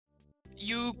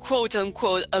You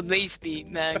quote-unquote amaze me,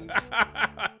 Mangs.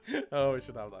 Oh, we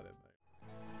should have that in there.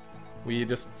 We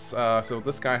just, so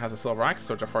this guy has a silver axe,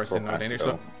 so Jafar's in no danger,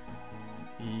 so...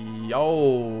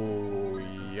 Yo,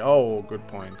 good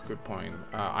point, good point.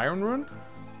 Iron Rune?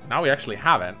 Now we actually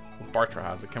have it. Bartra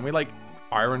has it. Can we, like,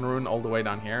 Iron Rune all the way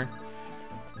down here?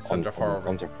 Send Jafar over.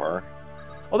 On Jafar.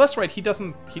 Oh, that's right, he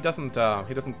doesn't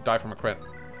die from a crit.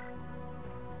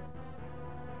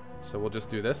 So we'll just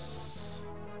do this.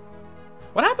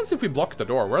 What happens if we block the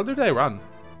door? Where do they run?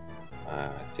 I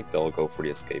think they'll go for the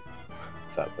escape,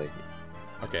 sadly.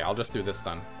 Okay, I'll just do this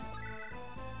then.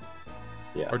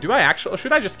 Yeah. Or do I actually... Or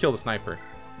should I just kill the sniper?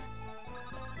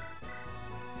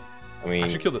 I mean, I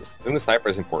should kill this. doing the sniper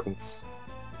is important.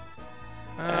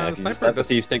 The if you sniper just let the does...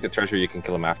 thieves take the treasure, you can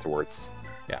kill them afterwards.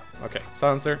 Yeah, okay.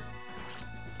 Silencer.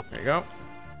 There you go.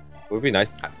 It would be nice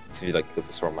if you like kill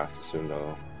the Swordmaster soon,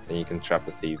 though. Then you can trap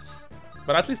the thieves.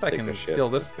 But at least I Take can a shit. steal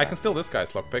this. I can steal this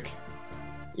guy's lockpick.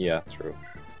 Yeah, true.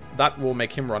 That will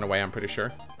make him run away, I'm pretty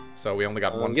sure. So we only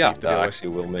got one yeah, thief to that deal with. actually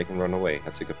will make him run away.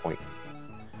 That's a good point.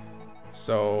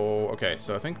 So okay,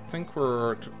 so I think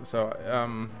we're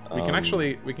we can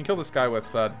actually kill this guy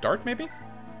with dart maybe.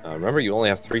 Remember, you only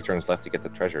have 3 turns left to get the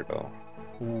treasure, though.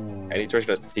 Ooh. Any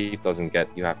treasure that the thief doesn't get,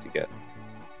 you have to get.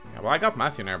 Yeah, well, I got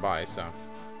Matthew nearby, so.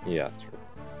 Yeah, true.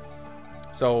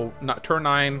 So turn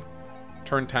 9,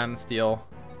 turn 10, steal,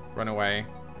 run away,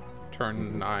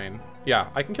 turn 9. Yeah,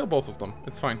 I can kill both of them.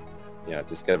 It's fine. Yeah,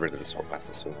 just get rid of the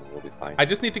Swordmaster soon, and you'll be fine. I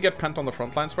just need to get Pent on the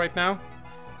front lines right now.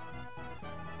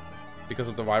 Because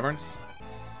of the Wyverns.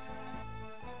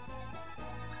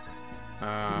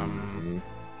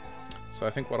 So I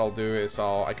think what I'll do is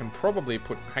I can probably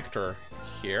put Hector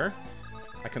here.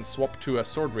 I can swap to a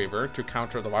Sword Reaver to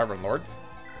counter the Wyvern Lord.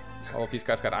 All of these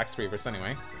guys got Axe Reavers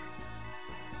anyway.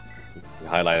 You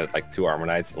highlighted like 2 Armor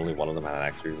Knights, only one of them had an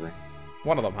Axe Reaver.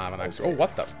 One of them have an Axe Reaver. Oh,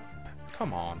 what the?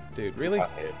 Come on, dude, really?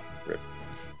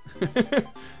 Rip.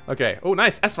 Okay, oh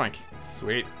nice, S rank.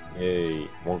 Sweet. Yay,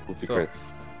 more goofy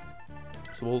crits.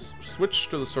 So we'll switch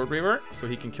to the Sword Reaver so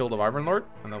he can kill the Wyvern Lord,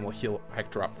 and then we'll heal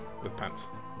Hector up with Pent.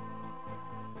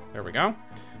 There we go.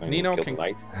 Nino can...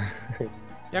 Knight.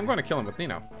 Yeah, I'm going to kill him with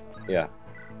Nino. Yeah.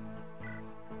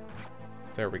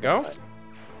 There we go.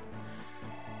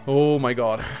 Oh my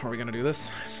god, are we gonna do this?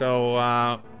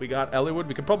 So, we got Eliwood.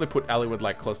 We could probably put Eliwood,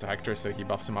 like, close to Hector so he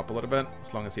buffs him up a little bit,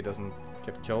 as long as he doesn't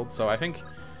get killed. So I think,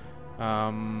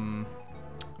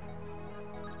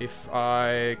 if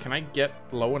I... Can I get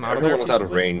low and out of there? Everyone was out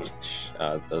of range.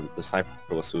 The sniper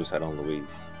was suicide on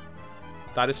Louise.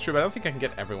 That is true, but I don't think I can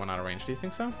get everyone out of range. Do you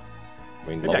think so? I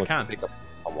mean, maybe I can. Pick up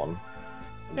someone.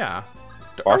 Yeah.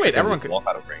 Oh, wait, everyone could walk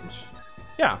out of range.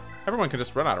 Yeah, everyone can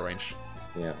just run out of range.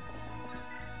 Yeah.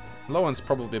 Low one's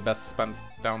probably best spent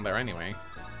down there anyway.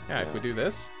 Yeah, if we do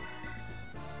this.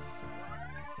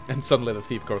 And suddenly the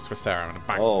thief goes for Sarah and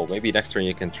bang. Oh, maybe next turn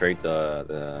you can trade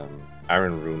the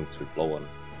Iron Rune to Blow One.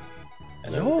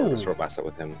 And then work a Swordmaster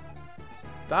with him.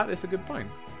 That is a good point.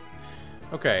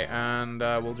 Okay, and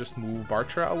we'll just move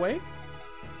Bartra away.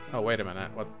 Oh, wait a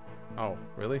minute. What? Oh,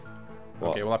 really?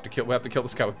 What? Okay, we'll have to kill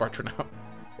this guy with Bartra now.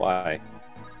 Why?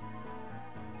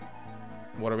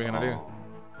 What are we gonna do?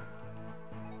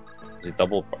 Is he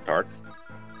double darts?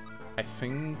 I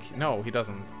think... No, he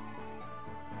doesn't.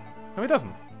 No, he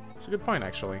doesn't. That's a good point,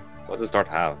 actually. What does Dart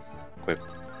have equipped?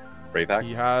 Brave Axe?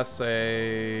 He has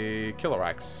a Killer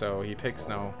Axe, so he takes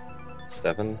no...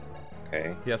 7?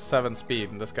 Okay. He has 7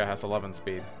 speed, and this guy has 11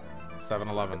 speed. 7,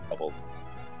 11. Doubled.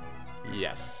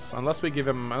 Yes. Unless we give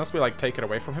him... Unless we, like, take it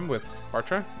away from him with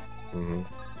Bartra. Mm-hmm.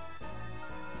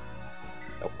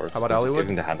 That works. How about Just Eliwood? give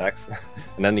him the hand axe.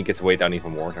 And then he gets way down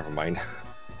even more, never mind.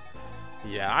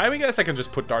 Yeah, I guess I can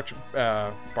just put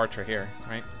Bartra here,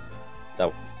 right?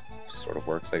 That sort of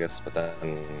works, I guess, but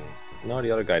then... No,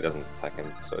 the other guy doesn't attack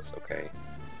him, so it's okay.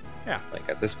 Yeah. Like,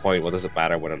 at this point, what does it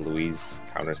matter whether Louise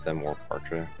counters them or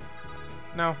Bartra?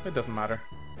 No, it doesn't matter.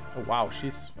 Oh, wow,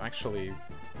 she's actually...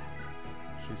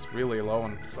 She's really low,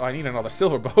 and I need another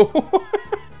silver bow.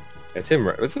 It's him.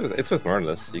 It's with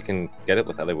Merlus. You can get it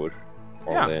with Eliwood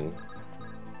or Yeah. Lynn.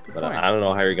 Good But point. I don't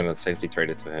know how you're gonna safely trade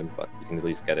it to him, but you can at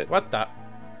least get it. What the?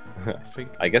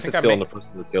 I guess it's still on the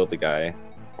person who killed the guy.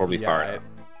 Probably far out.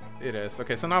 It is.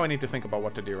 Okay, so now we need to think about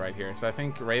what to do right here. So I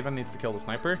think Raven needs to kill the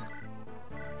sniper.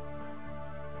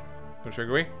 Don't you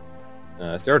agree?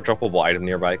 Is there a droppable item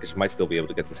nearby? Because you might still be able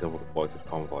to get the silver boy to the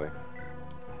convoy.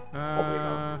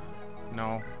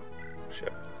 No.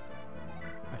 Shit.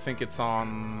 I think it's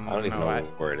on... I don't even know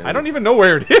where it is. I don't even know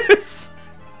where it is!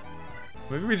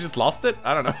 Maybe we just lost it?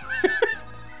 I don't know.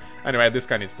 Anyway, this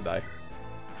guy needs to die.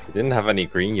 You didn't have any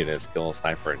green units kill a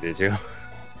sniper, did you?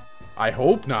 I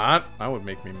hope not. That would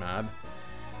make me mad.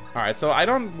 Alright, so I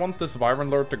don't want this Wyvern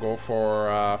Lord to go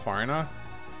for Farina.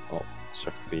 Oh,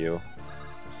 shift for you.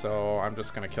 So I'm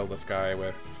just gonna kill this guy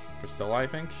with Priscilla, I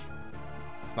think.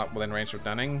 It's not within range of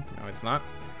Denning. No, it's not.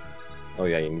 Oh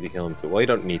yeah, you need to kill him too. Well, you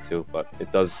don't need to, but it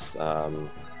does cost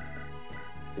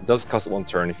 1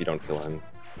 turn if you don't kill him.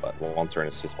 But 1 turn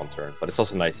is just 1 turn. But it's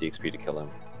also nice EXP to kill him.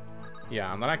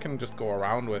 Yeah, and then I can just go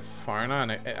around with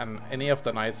Farina, and any of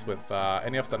the knights with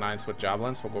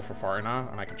javelins will go for Farina,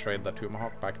 and I can trade the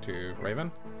Tomahawk back to Raven,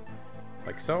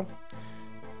 like so.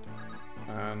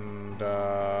 And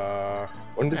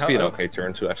wouldn't this be an okay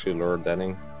turn to actually lure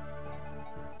Denning?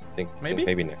 I think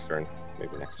maybe next turn.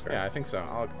 Maybe next turn. Yeah, I think so.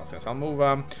 I'll move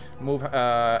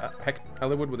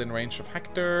Eliwood within range of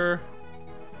Hector,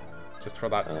 just for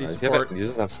that C support. He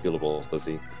doesn't have stealables, does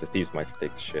he? Because the thieves might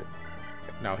take shit.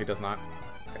 No, he does not.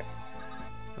 Okay.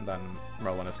 And then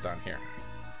Merlin is down here.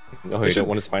 No, you don't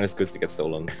want his finest goods to get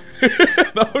stolen.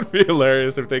 That would be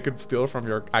hilarious if they could steal from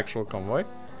your actual convoy.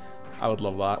 I would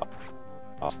love that.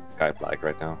 Oh, guy black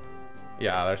right now.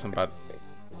 Yeah, there's some bad.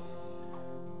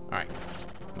 Alright.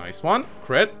 Nice one.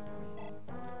 Crit.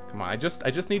 Come on, I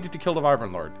just needed to kill the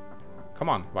Wyvern Lord. Come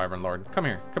on, Wyvern Lord. Come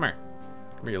here. Come here.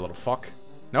 Come here, you little fuck.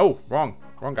 No, wrong.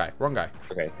 Wrong guy. Wrong guy.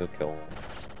 Okay, he'll kill.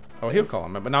 Oh, he'll kill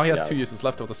him, but now he has 2 uses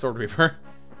left of the Sword Reaver.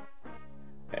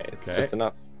 Okay, it's just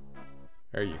enough.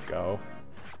 There you go.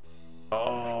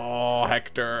 Oh,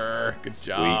 Hector. Good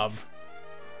job.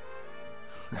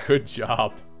 Good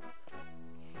job.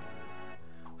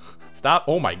 Stop.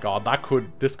 Oh my god,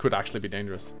 this could actually be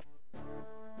dangerous.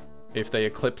 If they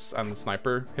Eclipse and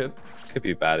Sniper hit. Could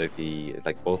be bad if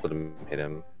like both of them hit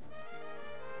him.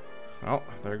 Well,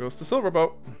 there goes the Silver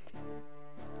Boat.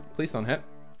 Please don't hit.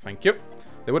 Thank you.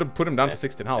 They would have put him down to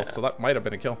 16 health, so that might have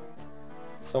been a kill.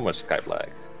 So much Sky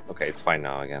Black. Okay, it's fine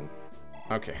now again.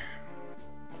 Okay.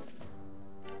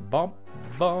 Bum,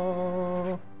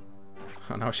 bum.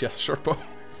 Oh, now she has a short bow.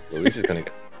 Luis is gonna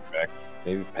get wrecked.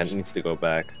 Maybe Pent needs to go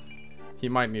back. He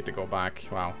might need to go back.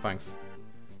 Wow, thanks.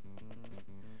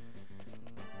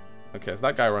 Okay, so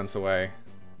that guy runs away.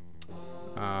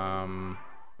 Yeah,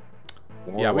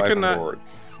 we can.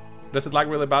 Does it lag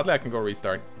really badly? I can go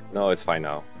restart. No, it's fine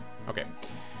now. Okay.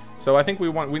 So I think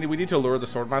we need to lure the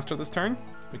Swordmaster this turn.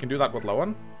 We can do that with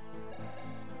Lowen.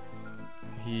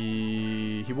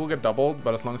 He will get doubled,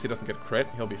 but as long as he doesn't get crit,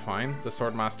 he'll be fine. The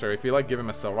Swordmaster, if you like give him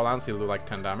a Silver Lance, he'll do like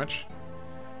 10 damage.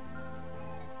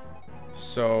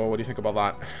 So what do you think about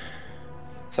that?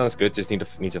 Sounds good. Just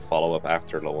need to follow up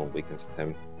after Lowen weakens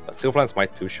him. Silver Lance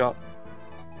might 2-shot.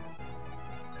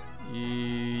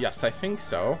 Yes, I think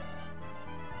so.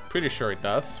 Pretty sure it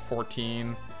does.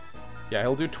 14. Yeah,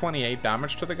 he'll do 28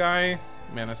 damage to the guy.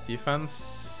 Menace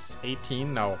defense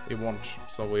 18. No, it won't.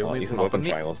 So we'll need some help. Weapon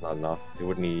triangle's not enough. It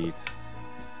would need.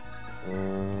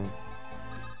 Let's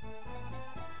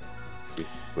see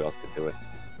who else could do it.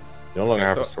 You no longer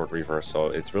have a Sword Reaver, so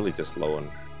it's really just Lowen.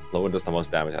 Lowen does the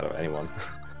most damage out of anyone.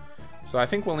 So I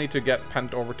think we'll need to get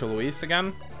Pent over to Luis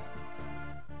again.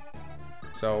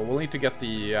 So we'll need to get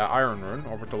the Iron Rune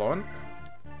over to Lowen.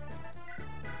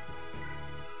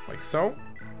 Like so.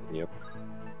 Yep.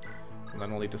 And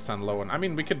then we'll need to send Lowen. I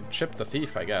mean, we could chip the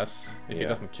Thief, I guess, if he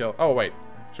doesn't kill. Oh wait,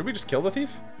 should we just kill the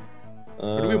Thief?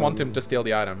 Or do we want him to steal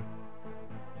the item?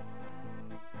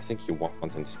 I think you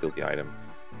want him to steal the item.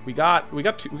 We got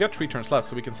 3 turns left,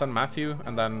 so we can send Matthew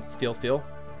and then steal.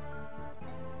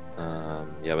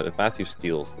 Yeah, but if Matthew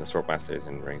steals, then the Swordmaster is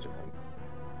in range of him.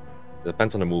 It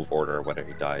depends on the move order whether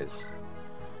he dies.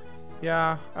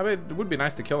 Yeah, I mean, it would be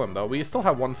nice to kill him though. We still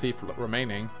have 1 Thief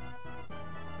remaining.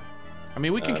 I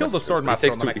mean, we can kill the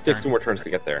Swordmaster on the next turn. It takes 2 more turns to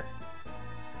get there.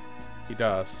 He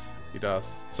does. He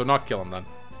does. So not kill him then.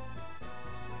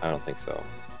 I don't think so.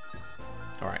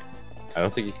 Alright. I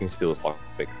don't think you can steal his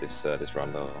lockpick this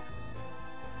run though.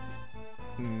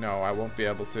 No, I won't be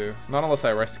able to. Not unless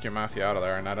I rescue Matthew out of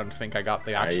there, and I don't think I got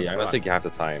the action. I don't think you have the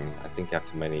time. I think you have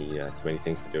too many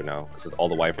things to do now, because all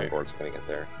the Wyvern Lords are gonna get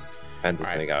there. Pent is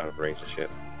gonna get out of range and shit.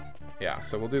 Yeah,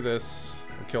 so we'll do this.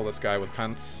 We'll kill this guy with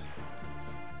Pents.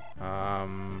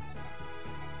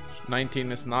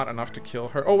 19 is not enough to kill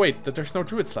her. Oh wait, there's no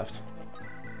druids left.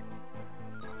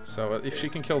 So if she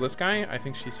can kill this guy, I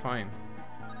think she's fine.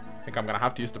 I think I'm gonna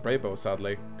have to use the Brave Bow,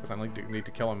 sadly, because I need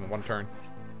to kill him in 1 turn.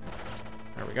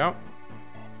 There we go.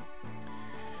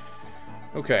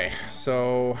 Okay,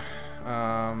 so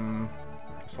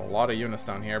there's a lot of units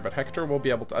down here, but Hector will be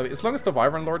able to. As long as the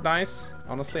Wyvern Lord dies,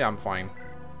 honestly, I'm fine.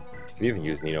 You can even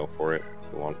use Nino for it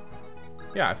if you want.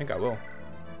 Yeah, I think I will.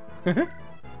 Here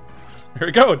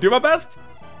we go. Do my best.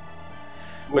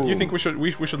 But do you think we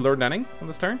should lure Denning on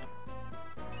this turn?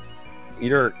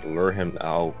 Either lure him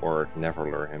now or never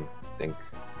lure him, I think.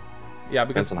 Yeah,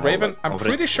 because Depends on how, Raven. like, I'm confident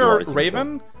pretty you sure are, you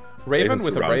can kill. Raven with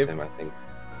a surrounds brave. him, I think.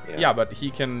 Yeah, but he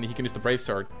can use the brave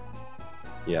sword.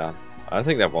 Yeah, I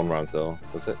think that one round though.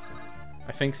 Was it?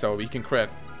 I think so. He can crit.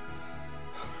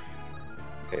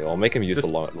 Okay, well, make him use This-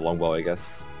 the longbow, I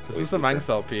guess. This is a Mangs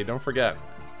LP. Don't forget.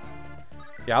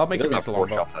 Yeah, I'll make He him does use have the 4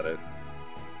 longbow. shots at it,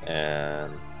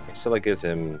 and it still like gives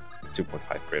him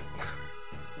 2.5 crit.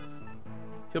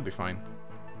 He'll be fine.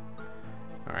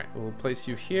 Alright, we'll place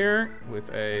you here with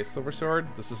a silver sword.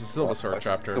 This is a silver sword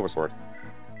chapter. Silver sword.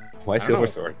 Why I don't silver know.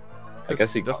 sword? I 'Cause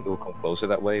guess he he doesn't- will come closer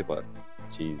that way, but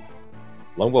jeez,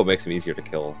 longbow makes him easier to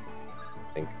kill.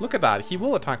 I think. Look at that. He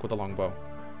will attack with the longbow.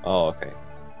 Oh, okay.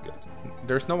 Good.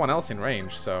 There's no one else in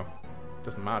range, so it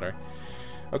doesn't matter.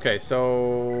 Okay,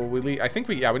 so I think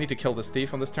we need to kill this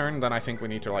thief on this turn. Then I think we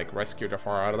need to like rescue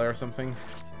Jafar out of there or something.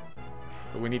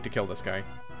 But we need to kill this guy.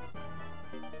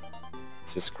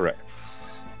 This is correct.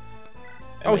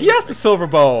 Oh, he has the silver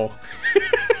bow.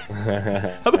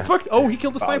 How the fuck? Oh, he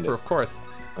killed the Found sniper. it. Of course,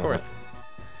 of course.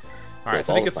 All right, Kills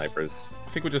I think all it's. the snipers. I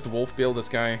think we just wolf build this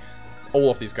guy. All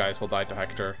of these guys will die to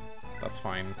Hector. That's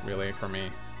fine, really, for me.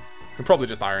 We can probably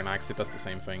just Iron Axe. It does the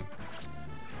same thing.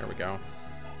 There we go.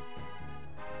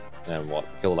 And what?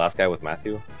 Kill the last guy with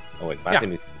Matthew? Oh wait, Matthew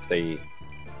needs to stay.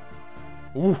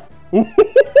 Ooh. Ooh.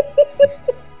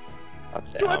 Up,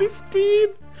 20 speed.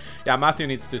 Yeah, Matthew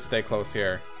needs to stay close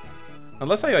here.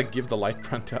 Unless I like give the light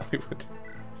brand to Hollywood.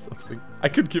 Something. I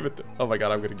could give it. Oh my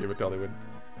god, I'm gonna give it to Hollywood.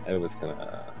 It was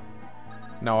gonna.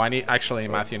 No, I need. Actually,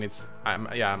 Matthew needs.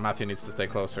 Yeah, Matthew needs to stay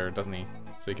closer, doesn't he?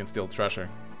 So he can steal the treasure.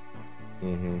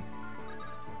 Mm-hmm.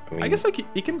 I mean, I guess like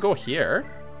he can go here.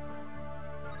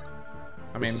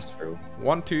 I mean, this is true.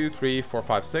 1, 2, 3, 4,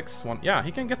 5, 6. 1. Yeah,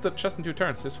 he can get the chest in 2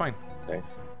 turns. It's fine. Okay.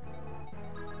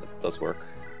 That does work.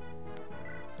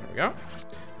 There we go.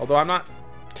 Although I'm not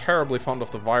terribly fond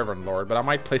of the Wyvern Lord, but I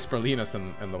might place Merlinus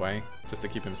in the way just to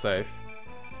keep him safe.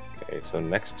 Okay, so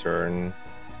next turn.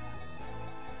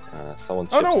 Someone.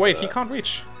 Oh no, chips wait, the- he can't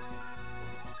reach.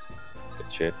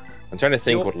 Good shit. I'm trying to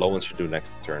think He'll- what Lowen should do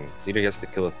next turn. It's either he has to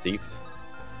kill a thief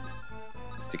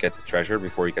to get the treasure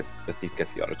before the thief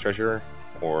gets the other treasure,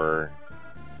 or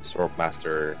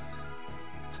Swordmaster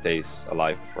stays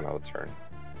alive for another turn.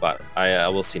 But I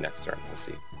will see next turn. We'll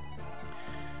see.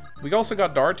 We also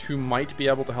got Dart, who might be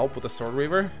able to help with the Sword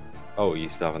Weaver. Oh, you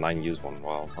still have a 9 use one.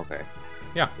 Wow. Okay.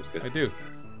 Yeah, Seems good. I do.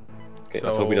 Okay.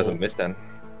 Let's hope he doesn't miss then.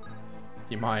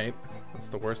 He might. That's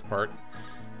the worst part.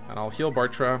 And I'll heal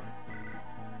Bartra.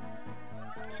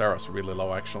 Sarah's really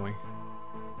low, actually.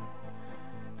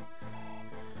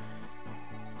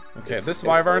 Okay, Yes, this it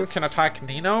Wyvern was- can attack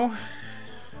Nino,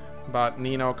 but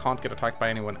Nino can't get attacked by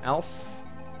anyone else.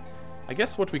 I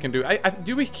guess what we can do...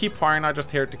 do we keep Fire Knight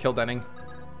just here to kill Denning?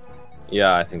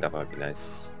 Yeah, I think that might be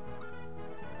nice.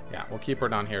 Yeah, we'll keep her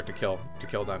down here to kill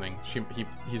Denning.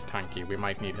 He's tanky. We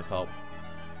might need his help.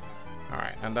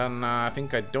 Alright, and then I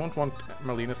think I don't want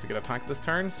Merlinus to get attacked this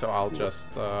turn, so I'll just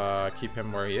keep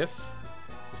him where he is.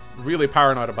 Just really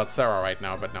paranoid about Sarah right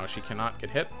now, but no, she cannot get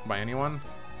hit by anyone.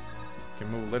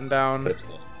 Can move Lynn down. Clips.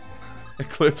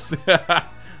 Eclipse.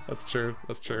 That's true.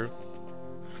 That's true.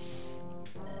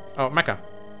 Oh, Mecha.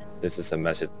 This is a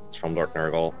message from Lord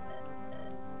Nurgle.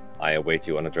 I await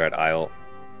you on the Dread Isle.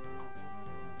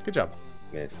 Good job.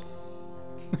 Miss.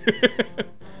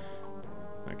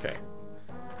 Okay.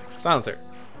 Silencer.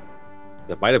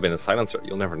 That might have been a silencer.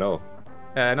 You'll never know.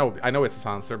 I know it's a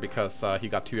silencer because he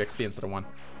got 2 XP instead of 1.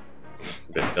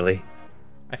 Really?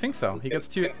 I think so. He gets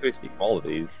 2. 2 XP all of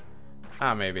these.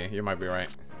 Ah, maybe. You might be right.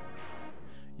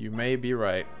 You may be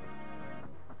right.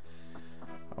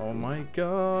 Oh my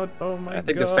god. Oh my god. I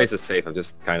think this phase is safe. I'm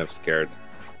just kind of scared.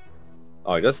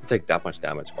 Oh, he doesn't take that much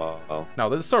damage. Wow. No,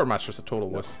 the Swordmaster's a total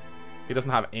wuss. He doesn't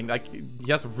have any, like,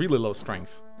 he has really low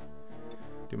strength.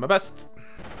 Do my best.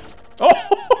 Oh!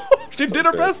 She So did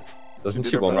her good. best! Doesn't did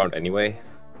she her one best. round anyway?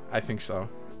 I think so.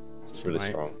 She's really might.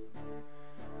 strong.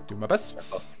 Do my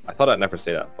best. I thought I'd never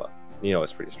say that, but Nino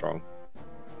is pretty strong.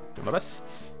 Do my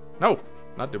best. No,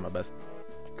 not do my best.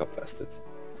 Got bested.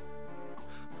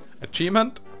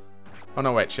 Achievement? Oh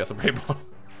no, wait, she has a brave bow.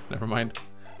 Never mind.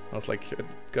 I was like,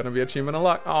 gonna be achievement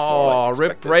unlocked. more Oh, like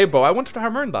rip expected. brave bow. I wanted to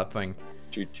have earned that thing.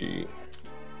 GG.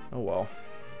 Oh well.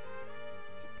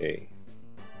 Okay.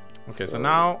 Okay, so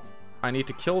now I need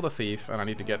to kill the thief, and I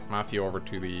need to get Matthew over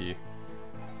to the.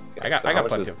 I got how much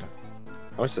plenty does- of time.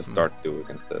 How much does Dart do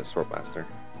against the Swordmaster?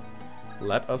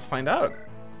 Let us find out.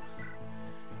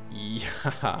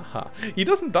 Yeah, he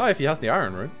doesn't die if he has the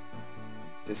iron rune.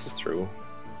 This is true.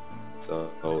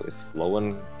 So if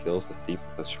Lowen kills the thief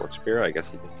with a short spear, I guess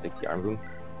he can take the Iron Rune.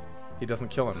 He doesn't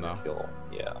kill him though. Kill.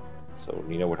 Yeah. So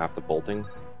Nino would have the bolting.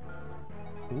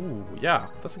 Ooh, yeah,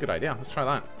 that's a good idea. Let's try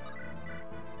that.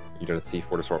 Either the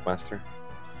thief or the sword master.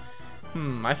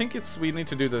 I think we need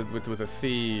to do the with a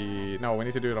thief. No, we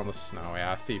need to do it on the snow.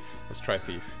 Yeah, thief. Let's try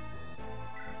thief.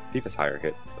 Thief is higher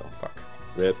hit, so Fuck.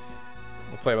 rip.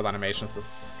 We'll play with animations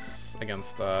this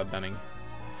against Denning.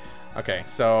 Okay,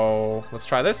 so let's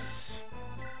try this.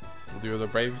 We'll do the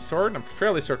brave sword. I'm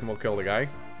fairly certain we'll kill the guy.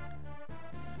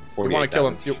 You want to kill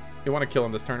him? You want to kill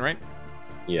him this turn, right?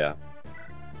 Yeah.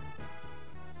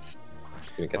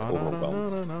 Gonna get overwhelmed.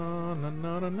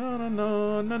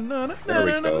 There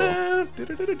we go.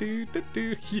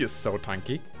 He is so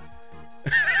tanky.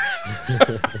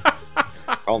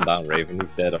 Calm down, Raven.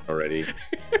 He's dead already.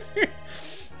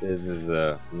 This is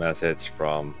a message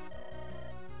from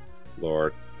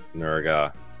Lord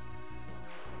Nurga.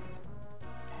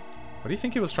 What do you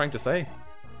think he was trying to say?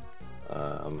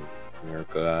 Nurgas.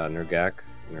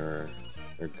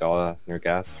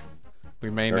 We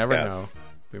may never know.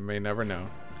 We may never know.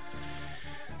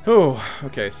 Oh,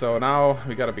 okay, so now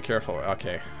we gotta be careful.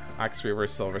 Okay, Axe Weaver,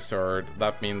 Silver Sword.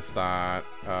 That means that...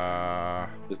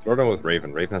 Just throw them with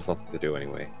Raven. Raven has nothing to do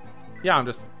anyway. Yeah, I'm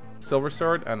just... Silver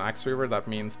Sword and Axe Weaver, that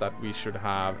means that we should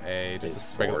have just a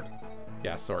sword.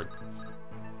 Yeah, sword.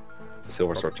 It's a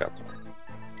Silver Sword chapter.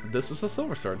 This is a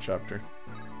Silver Sword chapter.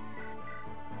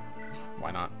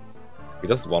 Why not? If he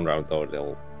does one round though,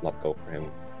 they'll not go for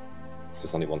him. So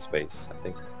it's only one space, I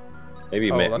think. Maybe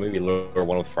maybe lure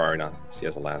one with Fire now. She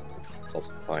has a land. It's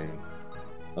also fine.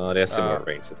 They have similar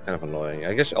range. It's kind of annoying.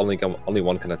 I guess only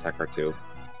one can attack her too.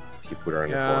 If you put her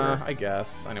in the corner. Yeah, I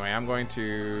guess. Anyway, I'm going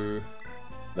to...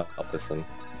 No, I'll listen.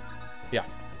 Yeah,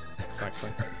 exactly.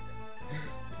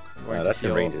 That's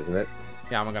in range, isn't it?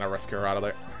 Yeah, I'm gonna rescue her out of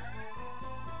there.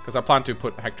 Because I plan to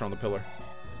put Hector on the pillar.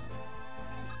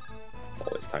 It's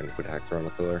always time to put Hector on the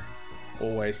pillar.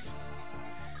 Always.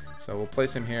 So we'll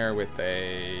place him here with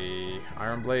a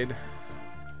Iron Blade.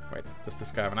 Wait, does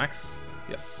this guy have an axe?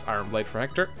 Yes, Iron Blade for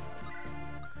Hector.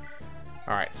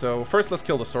 Alright, so first let's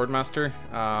kill the Swordmaster.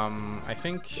 I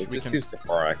think we can use the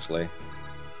far actually.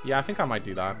 Yeah, I think I might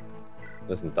do that.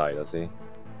 Doesn't die, does he?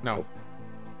 No. Nope.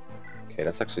 Okay,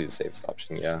 that's actually the safest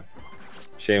option, yeah.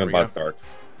 Shame about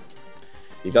darts.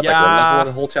 You got like one level in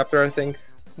the whole chapter, I think?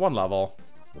 One level.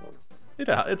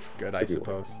 It's good, I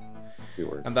suppose.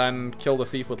 And then kill the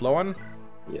thief with Lowen.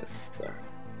 Yes.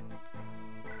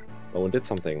 Lowen did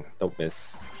something. Don't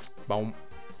miss. Boom.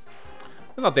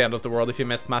 It's not the end of the world. If you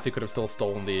missed, Matthew could have still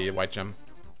stolen the white gem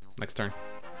next turn.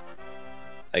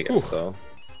 I guess so.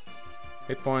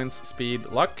 Hit points, speed,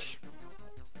 luck.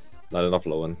 Not enough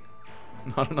Lowen.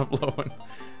 Not enough Lowen.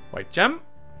 White gem.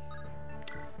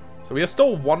 So we have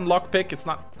still one lockpick. It's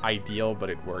not ideal, but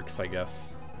it works, I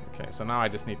guess. Okay, so now I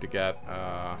just need to get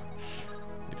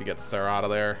Sarah out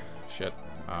of there. Shit.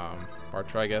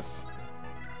 Bartra, I guess.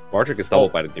 Bartra gets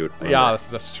doubled by the dude. Remember? Yeah,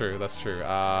 that's true. That's true.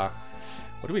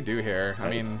 What do we do here? Pence. I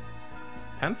mean,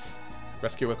 Pence?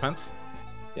 Rescue with Pence?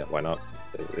 Yeah, why not?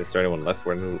 Is there anyone left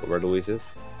where Louise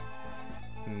is?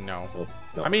 No.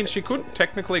 No. I mean, she could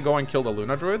technically go and kill the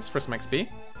Luna Druids for some XP.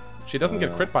 She doesn't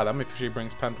get crit by them if she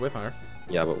brings Pent with her.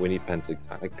 Yeah, but we need Pent to...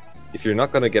 if you're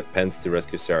not gonna get Pence to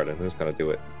rescue Sarah, then who's gonna do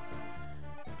it?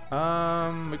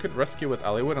 We could rescue with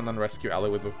Eliwood and then rescue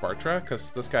Eliwood with Bartra,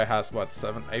 because this guy has, what,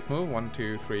 8 move? 1,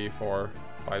 2, 3, 4,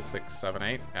 5, 6, 7,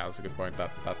 8. Yeah, that's a good point.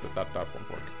 That won't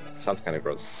work. Sounds kind of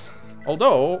gross.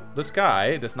 Although, this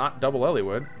guy does not double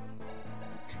Eliwood.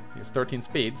 He has 13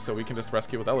 speed, so we can just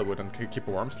rescue with Eliwood and keep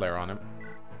a Wormslayer on him.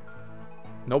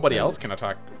 Nobody else can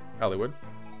attack Eliwood.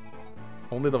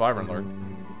 Only the Wyvern Lord.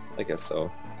 I guess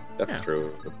so. That's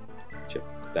true. Chip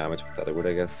damage with Eliwood,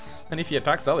 I guess. And if he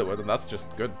attacks Eliwood, then that's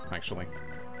just good, actually.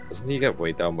 Doesn't he get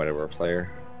weighed down by the Wormslayer?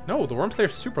 No, the Wormslayer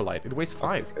is super light. It weighs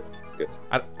 5. Okay, good.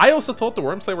 I also thought the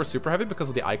Wormslayer was super heavy because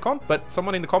of the icon, but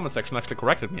someone in the comment section actually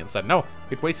corrected me and said, no,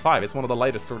 it weighs 5. It's one of the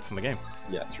lightest swords in the game.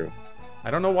 Yeah, true. I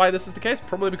don't know why this is the case.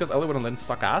 Probably because Eliwood and Lyn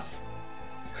suck ass.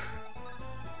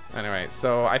 Anyway,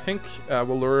 so I think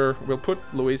we'll put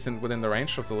Louise within the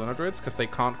range of the Luna Druids because they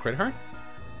can't crit her.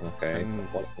 Okay,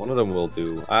 one of them will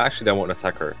do. I actually don't want to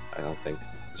attack her. I don't think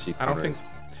she. I don't think.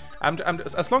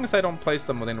 As long as I don't place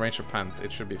them within range of Pant,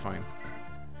 it should be fine.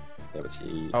 Yeah, but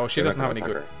she. Oh, she doesn't have any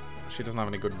good. She doesn't have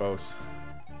any good bows.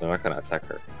 They're not gonna attack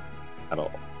her at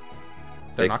all.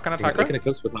 They're not gonna attack her. They can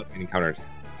eclipse without getting countered.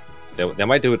 They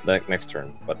might do it like next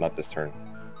turn, but not this turn.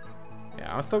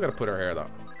 Yeah, I'm still gonna put her here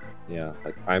though. Yeah,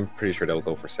 like I'm pretty sure they'll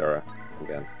go for Sarah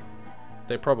again.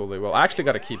 They probably will. I actually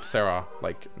gotta keep Sarah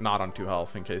like not on 2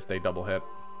 health in case they double hit.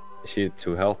 Is she at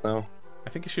 2 health now? I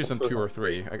think she's on 2 or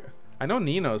 3. I know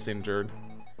Nino's injured.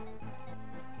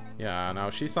 Yeah, no,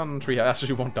 she's on 3. Actually,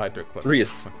 she won't die to Eclipse. 3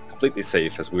 is completely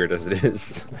safe, as weird as it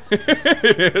is.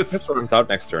 It is. Eclipse runs out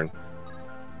next turn.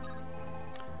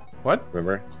 What?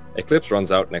 Remember? Eclipse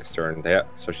runs out next turn.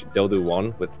 So they'll do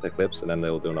 1 with Eclipse, and then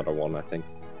they'll do another 1, I think.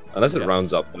 Unless it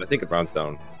rounds up, but I think it rounds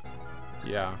down.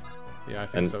 Yeah. Yeah, I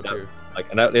think so too.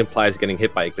 And that implies getting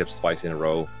hit by Eclipse twice in a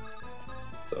row.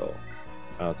 So,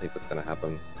 I don't think that's gonna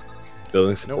happen.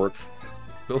 Building supports. Nope.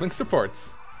 Building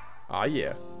supports. Ah,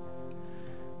 yeah.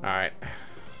 Alright.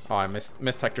 Oh, I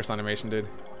missed Hector's animation, dude.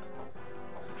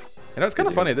 You know, it's kind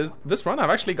of funny. This run, I've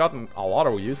actually gotten a lot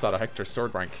of use out of Hector's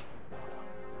sword rank.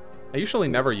 I usually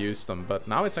never use them, but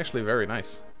now it's actually very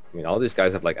nice. I mean, all these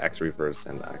guys have like axe reavers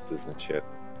and axes and shit.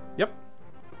 Yep.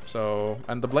 So,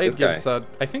 and the blade gives, I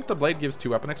think the blade gives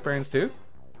 2 weapon experience too.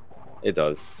 It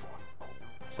does.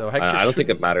 So Hector I don't think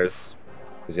it matters,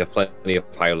 because you have plenty of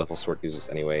higher level sword users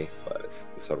anyway, but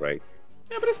it's alright.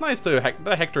 Yeah, but it's nice that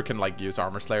Hector can like use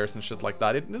armor slayers and shit like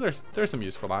that. There's some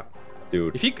use for that.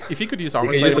 Dude. If he could use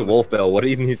armor slayer... slayer... use the wolf bell, what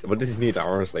does he need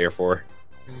armor slayer for?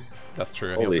 That's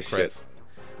true, Holy he also crits. shit.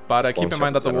 But keep in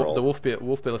mind that the wolf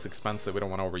bill is expensive, we don't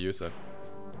want to overuse it.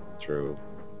 True.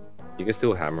 You can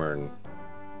still hammer and...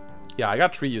 Yeah, I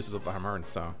got 3 uses of the hammer, and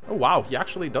so... Oh wow, he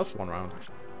actually does 1 round.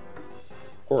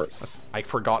 Of course. I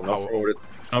forgot how...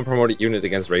 Unpromoted unit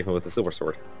against Raven with a silver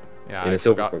sword. Yeah, in a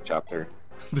silver sword chapter.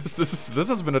 This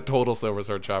has been a total silver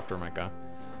sword chapter, Micah.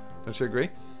 Don't you agree?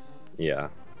 Yeah.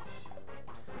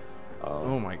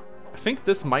 Oh my... I think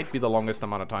this might be the longest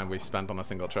amount of time we've spent on a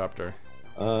single chapter.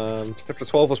 Chapter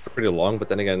 12 was pretty long, but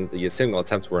then again, the single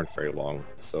attempts weren't very long,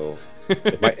 so...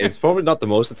 it's probably not the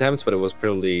most attempts, but it was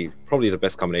probably the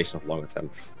best combination of long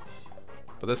attempts.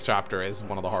 But this chapter is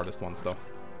one of the hardest ones, though.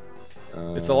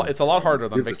 It's a lot harder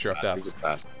than Victory of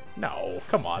Death. No,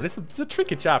 come on, it's a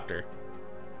tricky chapter.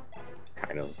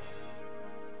 Kind of.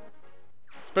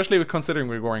 Especially considering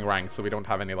we're going ranked, so we don't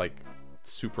have any like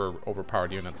super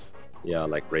overpowered units. Yeah,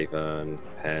 like Raven,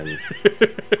 Pence,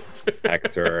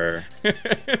 Hector.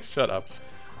 Shut up.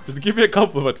 Just give me a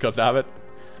compliment, goddammit.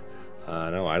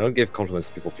 No, I don't give compliments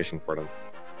to people fishing for them.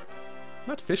 I'm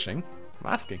not fishing.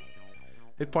 I'm asking.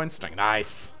 Hit point string.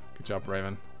 Nice. Good job,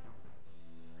 Raven.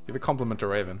 Give a compliment to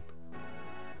Raven.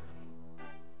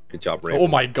 Good job, Raven. Oh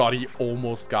my god, he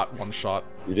almost got 1 shot.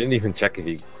 You didn't even check if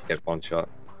he get 1 shot.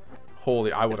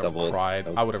 Holy, I would have cried.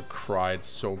 I would have cried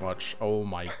so much. Oh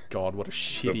my god, what a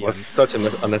shitty... It was such an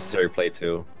unnecessary play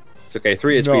too. It's okay,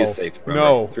 3 HP is safe. Remember?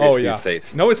 No, 3 oh HP yeah. is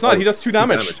safe. No, it's not. He does 2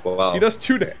 damage. Wow. He does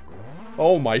 2 damage.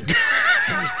 Oh my god.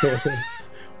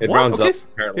 It rounds up,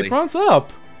 apparently. It rounds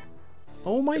up.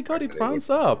 Oh my god, it rounds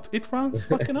up. It rounds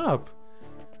fucking up.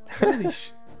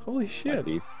 Holy shit.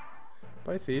 Bye, thief.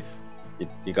 Bye, thief.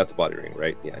 You got the body ring,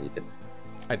 right? Yeah, you did.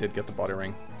 I did get the body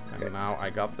ring. And now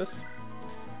I got this.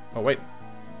 Oh, wait.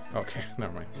 Okay,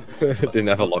 never mind. Didn't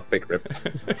have a lockpick ripped.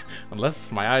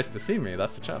 Unless my eyes deceive me,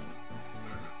 that's the chest.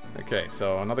 Okay,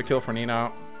 so another kill for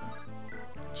Nino.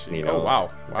 Nino. Oh, wow.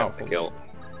 Wow. Kill.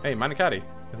 Hey, Manikati.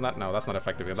 Isn't that... No, that's not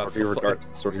effective. That's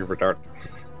Sword Reaver Dart.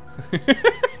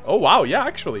 Oh, wow. Yeah,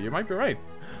 actually, you might be right.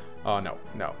 Oh, no.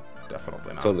 No.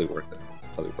 Definitely not. Totally worth it.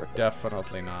 Totally worth it.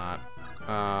 Definitely not.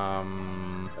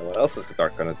 What else is the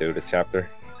Dart gonna do this chapter?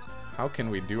 How can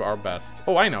we do our best?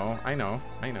 Oh, I know.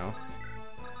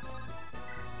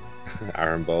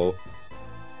 Iron Bow.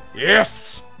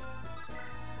 Yes!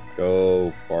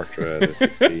 Go, Fortress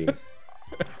 16.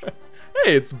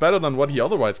 Hey, it's better than what he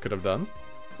otherwise could have done.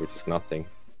 Which is nothing.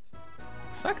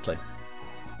 Exactly.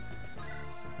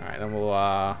 Alright, then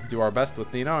we'll do our best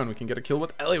with Nino and we can get a kill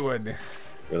with Eliwood.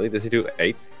 Really? Does he do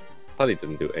 8? I thought he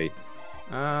didn't do 8.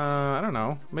 I don't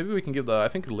know. Maybe we can give the... I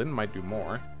think Lyn might do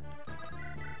more.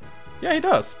 Yeah, he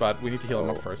does, but we need to heal him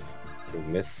up first. If you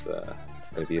miss, it's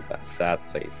gonna be a sad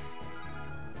place.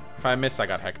 If I miss, I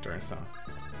got Hector, so...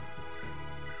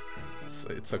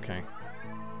 It's okay.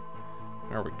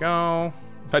 There we go.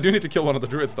 I do need to kill one of the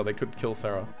druids, though. They could kill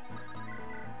Sarah.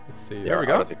 Let's see. There we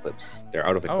go. They're out of Eclipse. They're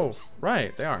out of Eclipse. Oh,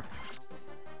 right. They are.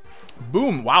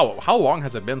 Boom. Wow. How long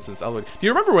has it been since Eliwood? Do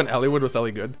you remember when Eliwood was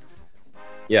Ellie good?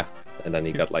 Yeah. And then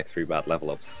he got like 3 bad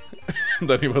level ups.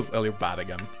 Then he was Ellie bad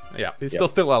again. Yeah. He's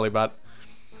still Ellie bad.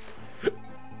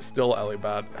 Still Ellie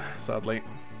bad, sadly.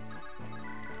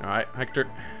 Alright, Hector.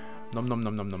 Nom nom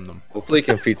nom nom nom nom. Hopefully he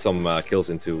can feed some kills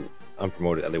into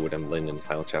unpromoted Eliwood and Lyn in the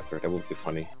final chapter. That would be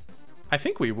funny. I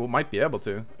think we might be able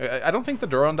to. I don't think the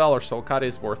Durandal or Soulcat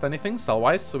is worth anything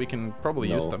cell-wise, so we can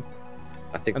probably use them.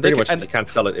 I think pretty much if they can't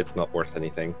sell it, it's not worth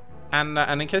anything. And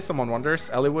in case someone wonders,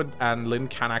 Eliwood and Lyn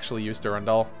can actually use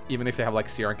Durandal, even if they have like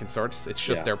C-rank consorts. It's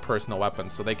just their personal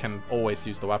weapons, so they can always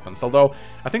use the weapons. Although,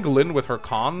 I think Lyn with her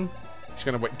con She's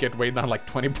gonna get weighed down like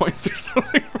 20 points or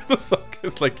something for the suck.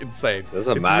 It's like insane.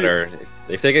 Doesn't It's matter.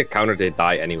 If they get countered, they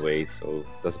die anyway, so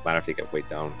it doesn't matter if they get weighed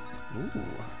down. Ooh.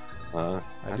 I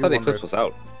thought Eclipse was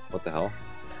out. What the hell?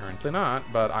 Apparently not,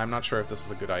 but I'm not sure if this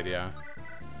is a good idea.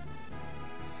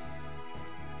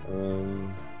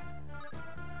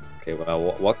 Okay,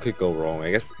 well, what could go wrong?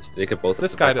 I guess they could both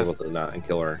This guy attack does. with Luna and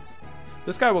kill her.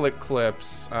 This guy will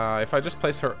Eclipse. If I just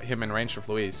place him in range of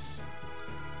Luis.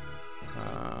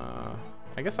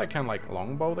 I guess I can like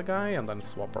longbow the guy and then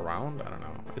swap around. I don't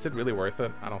know. Is it really worth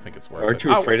it? I don't think it's worth it. Aren't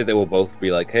you afraid that they will both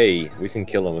be like, hey, we can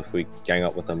kill him if we gang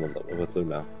up with them with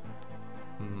Luna?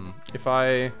 If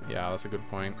I... Yeah, that's a good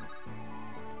point.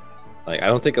 Like, I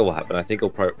don't think it will happen. I think it'll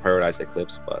prioritize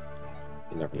Eclipse, but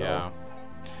you never know. Yeah.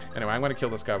 Anyway, I'm gonna kill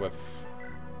this guy with...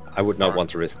 I would not want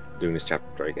to risk doing this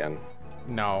chapter again.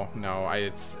 No.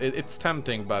 It's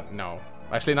tempting, but no.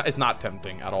 Actually, it's not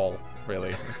tempting at all,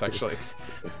 really. It's actually... It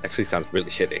actually sounds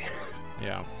really shitty.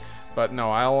 Yeah. But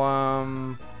no,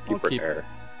 I'll keep her there.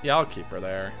 Yeah, I'll keep her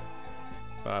there.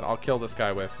 But I'll kill this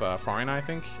guy with Farina, I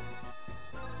think.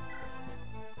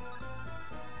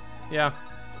 Yeah.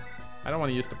 I don't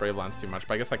want to use the Brave Lance too much,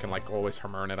 but I guess I can, like, always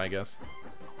Hermern it, I guess.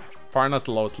 Farina's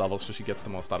the lowest level, so she gets the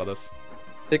most out of this.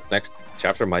 I think next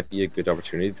chapter might be a good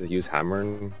opportunity to use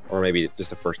Hammer, or maybe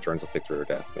just the first turns of Victory or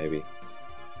Death, maybe.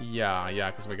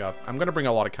 Yeah, because we got... I'm gonna bring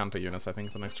a lot of counter units, I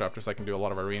think, the next chapter, so I can do a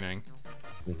lot of arenaing.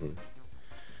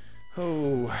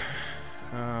 Oh...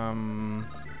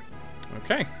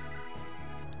 Okay.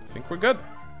 I think we're good.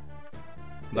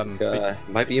 Then it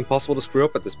might be impossible to screw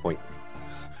up at this point.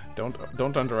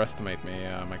 Don't underestimate me,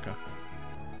 Micah.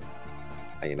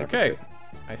 Okay.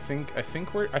 I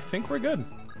think we're good.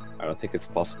 I don't think it's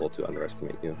possible to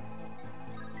underestimate you.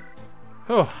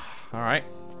 Oh, alright.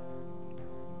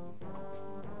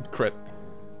 Crit.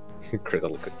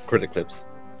 Crit Eclipse.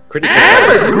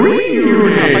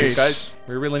 Thanks, guys.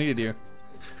 We really needed you.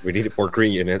 We needed more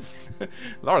green units.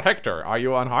 Lord Hector, are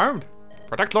you unharmed?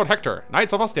 Protect Lord Hector,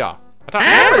 Knights of Ostia. Attack!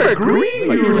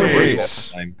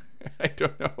 I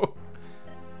don't know.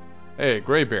 Hey,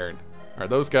 Greybeard. Are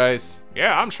those guys...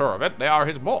 Yeah, I'm sure of it. They are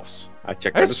his boss. I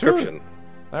checked the description. True.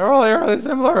 They're all eerily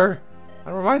similar.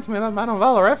 That reminds me of that man of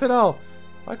valor, Effidel.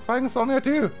 Like fighting Sonia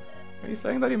too. Are you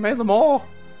saying that he made them all?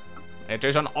 It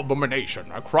is an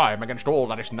abomination, a crime against all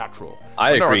that is natural.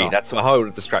 I agree. That's how I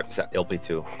would describe this at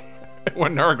LP2.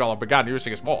 When Nurgle began using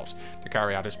his balls to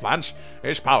carry out his plans,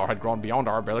 his power had grown beyond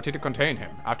our ability to contain him.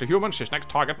 After humans, his next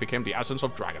target became the essence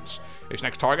of dragons. His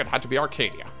next target had to be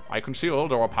Arcadia. I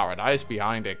concealed our paradise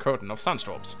behind a curtain of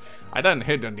sandstorms. I then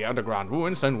hid in the underground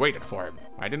ruins and waited for him.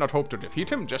 I did not hope to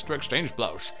defeat him, just to exchange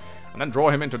blows, and then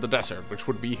draw him into the desert, which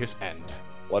would be his end.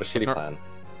 What a shitty plan.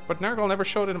 But Nurgle never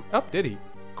showed him up, did he?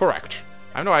 Correct.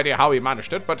 I have no idea how he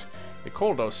managed it, but he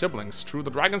called those siblings through the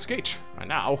Dragon's Gate, and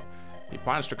now... he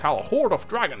plans to call a horde of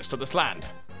dragons to this land.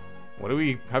 What do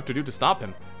we have to do to stop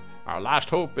him? Our last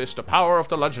hope is the power of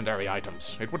the legendary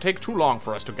items. It would take too long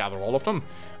for us to gather all of them.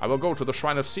 I will go to the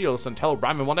Shrine of Seals and tell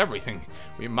Bramimon everything.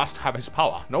 We must have his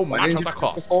power, no matter the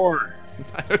cost.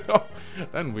 I don't know.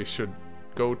 Then we should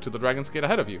go to the Dragon's Gate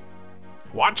ahead of you.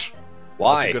 What?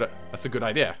 Why? That's a good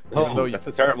idea. Oh, that's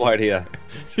a terrible idea.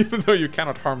 Even though you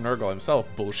cannot harm Nurgle himself,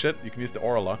 bullshit, you can use the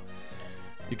Orla.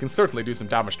 You can certainly do some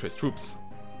damage to his troops.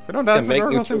 If we don't answer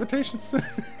Nurgle's invitations,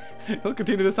 he'll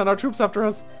continue to send our troops after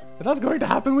us. If that's going to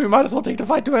happen, we might as well take the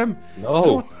fight to him.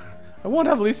 No. I won't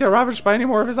have Alicia ravaged by any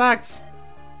more of his acts.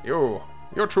 You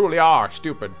truly are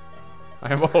stupid.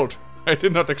 I am old. I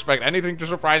did not expect anything to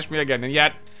surprise me again, and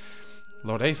yet...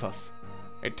 Lord Aethos.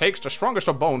 It takes the strongest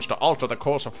of bones to alter the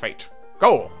course of fate.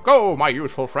 Go, my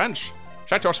youthful friends.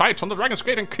 Set your sights on the Dragon's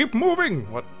Gate and keep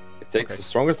moving. What? It takes the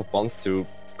strongest of bonds to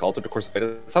alter the course of fate.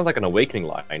 It sounds like an awakening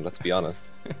line, let's be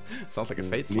honest. Sounds like a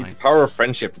fate line. Needs the power of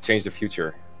friendship to change the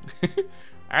future.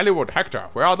 Eliwood, Hector,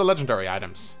 where are the legendary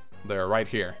items? They're right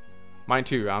here. Mine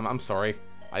too, I'm sorry.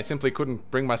 I simply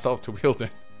couldn't bring myself to wield it.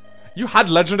 You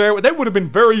had legendary? That would have been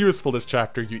very useful this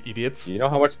chapter, you idiots. You know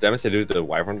how much damage they do to the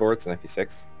Wyvern Lords in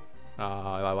FE6?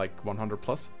 Like 100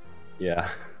 plus? Yeah.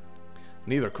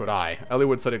 Neither could I.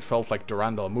 Eliwood said it felt like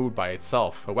Durandal moved by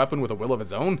itself. A weapon with a will of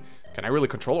its own? Can I really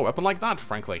control a weapon like that?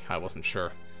 Frankly, I wasn't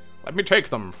sure. Let me take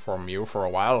them from you for a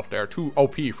while. They're too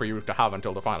OP for you to have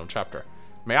until the final chapter.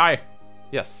 May I?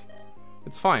 Yes.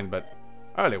 It's fine, but...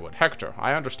 Eliwood, Hector,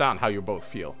 I understand how you both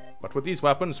feel. But with these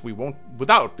weapons,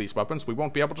 without these weapons, we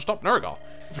won't be able to stop Nurgle.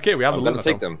 It's okay, we have the Luna.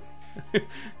 Take them.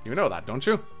 You know that, don't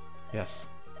you? Yes.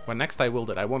 When next I wield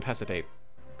it, I won't hesitate.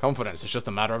 Confidence is just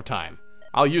a matter of time.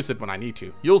 I'll use it when I need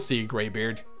to. You'll see,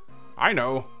 Greybeard. I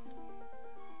know.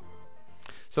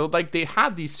 So, like, they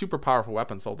had these super powerful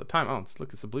weapons all the time. Oh,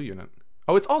 look, it's a blue unit.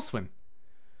 Oh, it's Oswin.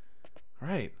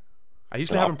 Right. I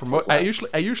usually have him promoted.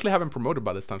 I usually have him promoted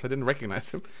by this time, so I didn't recognize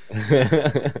him.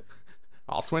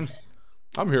 Oswin,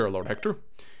 I'm here, Lord Hector.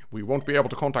 We won't be able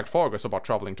to contact Fargus about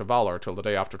traveling to Valor till the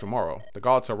day after tomorrow. The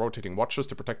gods are rotating watches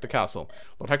to protect the castle.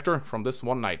 Lord Hector, from this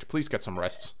one night, please get some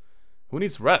rest. Who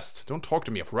needs rest? Don't talk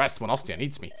to me of rest when Ostia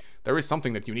needs me. There is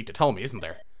something that you need to tell me, isn't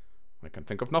there? I can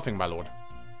think of nothing, my lord.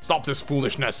 Stop this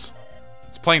foolishness!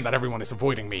 It's plain that everyone is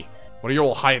avoiding me. What are you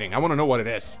all hiding? I want to know what it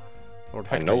is. Lord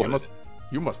Hector,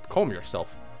 you must calm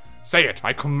yourself. Say it!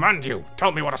 I command you!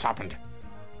 Tell me what has happened!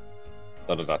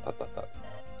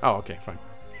 Oh, okay, fine.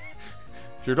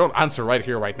 If you don't answer right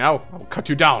here, right now, I'll cut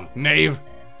you down, knave!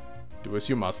 Do as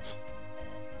you must.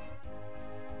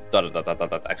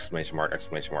 Exclamation mark,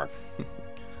 exclamation mark.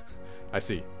 I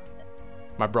see.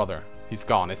 My brother, he's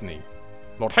gone, isn't he?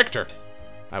 Lord Hector!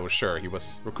 I was sure he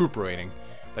was recuperating,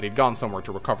 that he'd gone somewhere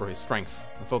to recover his strength.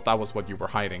 I thought that was what you were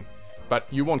hiding. But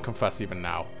you won't confess even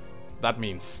now. That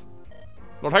means...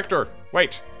 Lord Hector,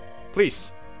 wait!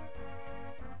 Please!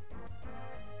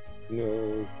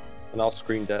 No. And I'll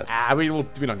scream death. Ah, we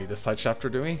don't need this side chapter,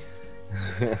 do we?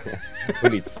 Who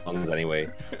needs funds anyway?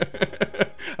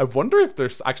 I wonder if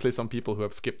there's actually some people who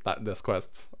have skipped this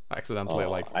quest accidentally.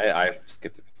 I've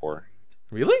skipped it before.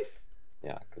 Really?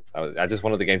 Yeah, because I just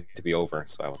wanted the game to be over,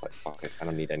 so I was like, fuck it, I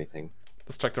don't need anything.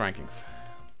 Let's check the rankings.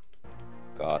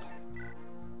 God.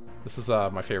 This is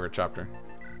my favorite chapter.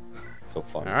 So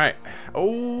fun. Alright.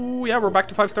 Oh, yeah, we're back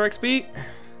to 5-star XP.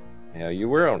 Yeah, you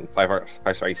were on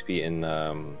 5-star XP in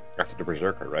after the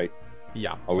Berserker, right?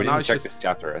 Yeah. Oh, so we didn't check this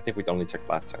chapter. I think we only checked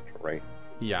last chapter, right?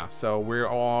 Yeah, so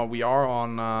we are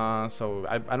on, so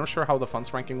I'm not sure how the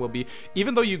funds ranking will be.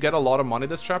 Even though you get a lot of money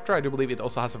this chapter, I do believe it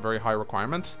also has a very high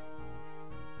requirement.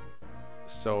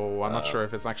 So I'm not sure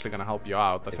if it's actually going to help you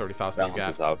out, the 30,000 you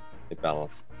get. It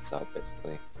balances out,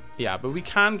 basically. Yeah, but we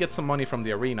can get some money from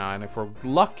the arena, and if we're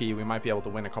lucky, we might be able to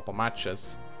win a couple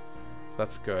matches. So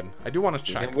that's good. I do want to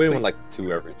check. We win like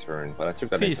 2 every turn, but I took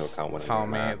that into account when tell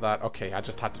me that. Okay, I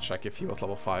just had to check if he was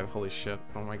level 5. Holy shit.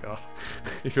 Oh my god.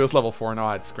 If he was level 4 now,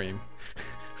 I'd scream.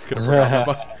 Could have forgotten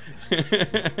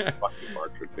about fucking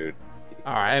Archer, dude.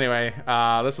 Alright, anyway,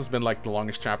 this has been like the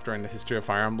longest chapter in the history of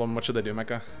Fire Emblem. What should they do,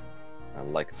 Mecca?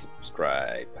 Like and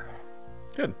subscribe.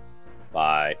 Good.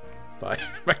 Bye. Bye.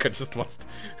 Mecca just wants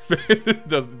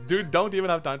to... Dude, don't even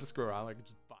have time to screw around. Like,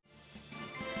 just